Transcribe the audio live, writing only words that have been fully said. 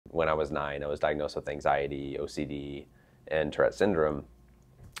when I was 9, I was diagnosed with anxiety, OCD, and Tourette syndrome.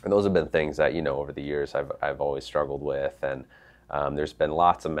 And those have been things that, you know, over the years I've always struggled with. And there's been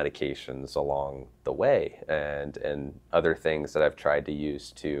lots of medications along the way and other things that I've tried to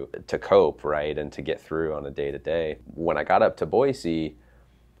use to cope, right, and to get through on a day-to-day. When I got up to Boise,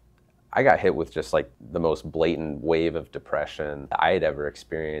 I got hit with just like the most blatant wave of depression I had ever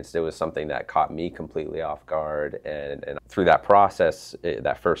experienced. It was something that caught me completely off guard. And through that process,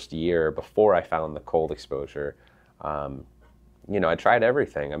 that first year before I found the cold exposure, you know, I tried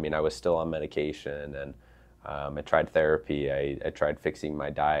everything. I mean, I was still on medication, and I tried therapy. I tried fixing my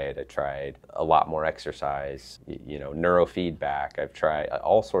diet. I tried a lot more exercise, you know, neurofeedback. I've tried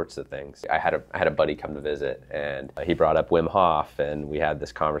all sorts of things. I had a buddy come to visit, and he brought up Wim Hof, and we had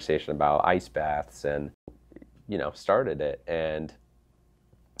this conversation about ice baths, and, you know, started it. And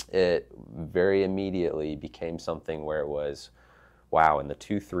it very immediately became something where it was, wow, in the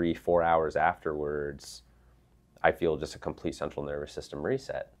 2, 3, 4 hours afterwards, I feel just a complete central nervous system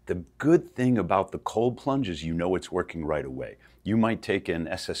reset. The good thing about the cold plunge is you know it's working right away. You might take an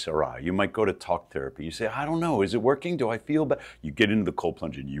SSRI, you might go to talk therapy, you say, I don't know, is it working? Do I feel better? You get into the cold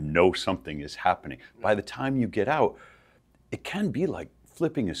plunge and you know something is happening. By the time you get out, it can be like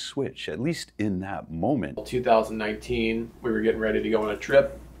flipping a switch, at least in that moment. 2019, we were getting ready to go on a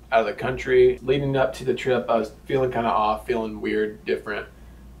trip out of the country. Leading up to the trip, I was feeling kind of off, feeling weird, different.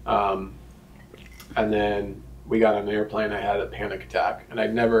 And then we got on an airplane, I had a panic attack, and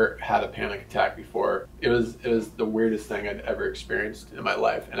I'd never had a panic attack before. It was the weirdest thing I'd ever experienced in my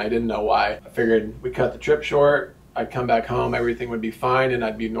life, and I didn't know why. I figured we cut the trip short, I'd come back home, everything would be fine, and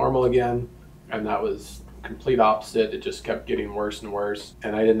I'd be normal again, and that was complete opposite. It just kept getting worse and worse,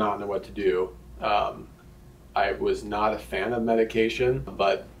 and I did not know what to do. I was not a fan of medication,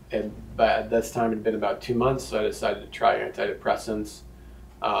 but at this time it had been about 2 months, so I decided to try antidepressants.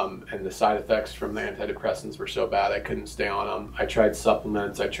 And the side effects from the antidepressants were so bad I couldn't stay on them. I tried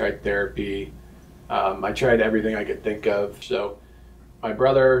supplements, I tried therapy, I tried everything I could think of. So my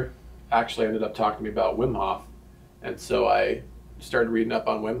brother actually ended up talking to me about Wim Hof, and so I started reading up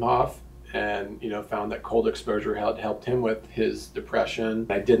on Wim Hof, and, you know, found that cold exposure had helped him with his depression.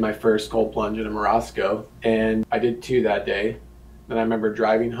 I did my first cold plunge in a Morozko, and I did 2 that day. Then I remember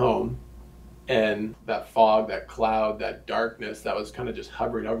driving home, and that fog, that cloud, that darkness that was kind of just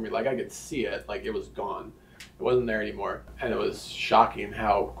hovering over me, like I could see it, like it was gone. It wasn't there anymore. And it was shocking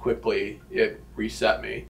how quickly it reset me.